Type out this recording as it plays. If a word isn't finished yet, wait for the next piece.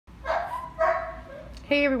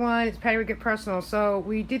Hey everyone, it's Patty with Get Personal. So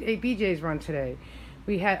we did a BJ's run today.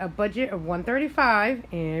 We had a budget of $135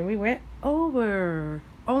 and we went over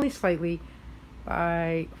only slightly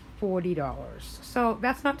by $40. So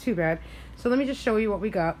that's not too bad. So let me just show you what we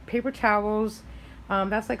got. Paper towels,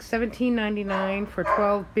 that's like $17.99 for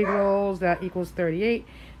 12 big rolls. That equals $38.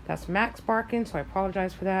 That's Max Barkin, so I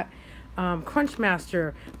apologize for that.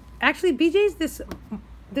 Crunchmaster. Actually, BJ's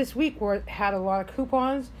this week had a lot of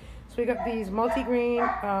coupons. So we got these multi-grain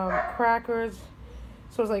crackers.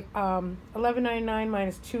 So it's like $11.99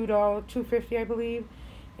 minus $2.50, I believe.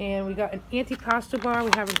 And we got an antipasto bar.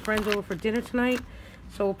 We're having friends over for dinner tonight.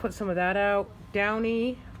 So we'll put some of that out.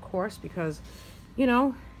 Downy, of course, because, you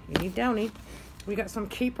need Downy. We got some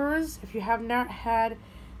capers. If you have not had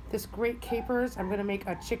this great capers, I'm going to make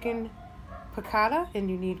a chicken piccata, and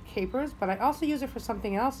you need capers. But I also use it for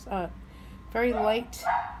something else. A very light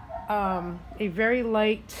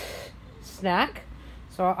snack.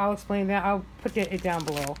 So I'll explain that. I'll put it down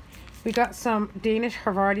below. We got some Danish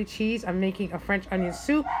Havarti cheese. I'm making a French onion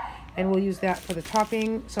soup, and we'll use that for the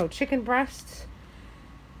topping. So chicken breasts,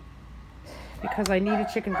 because I needed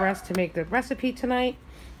chicken breast to make the recipe tonight.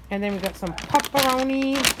 And then we got some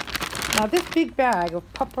pepperoni. Now this big bag of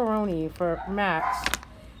pepperoni for Max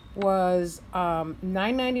was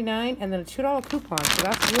 $9.99 and then a $2 coupon. So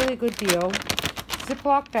that's a really good deal.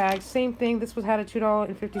 Ziploc bag, same thing. This had a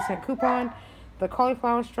 $2.50 coupon. The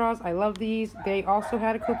cauliflower straws, I love these. They also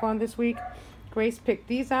had a coupon this week. Grace picked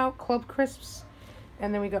these out, Club Crisps.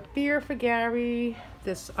 And then we got beer for Gary.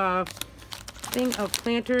 This thing of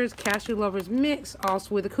Planters Cashew Lovers Mix,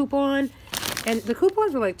 also with a coupon. And the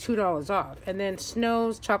coupons were like $2 off. And then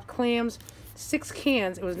Snow's chopped clams, 6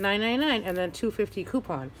 cans. It was $9.99 and then $2.50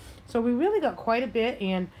 coupon. So we really got quite a bit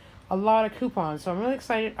and a lot of coupons. So I'm really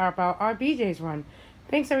excited about our BJ's run.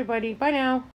 Thanks, everybody. Bye now.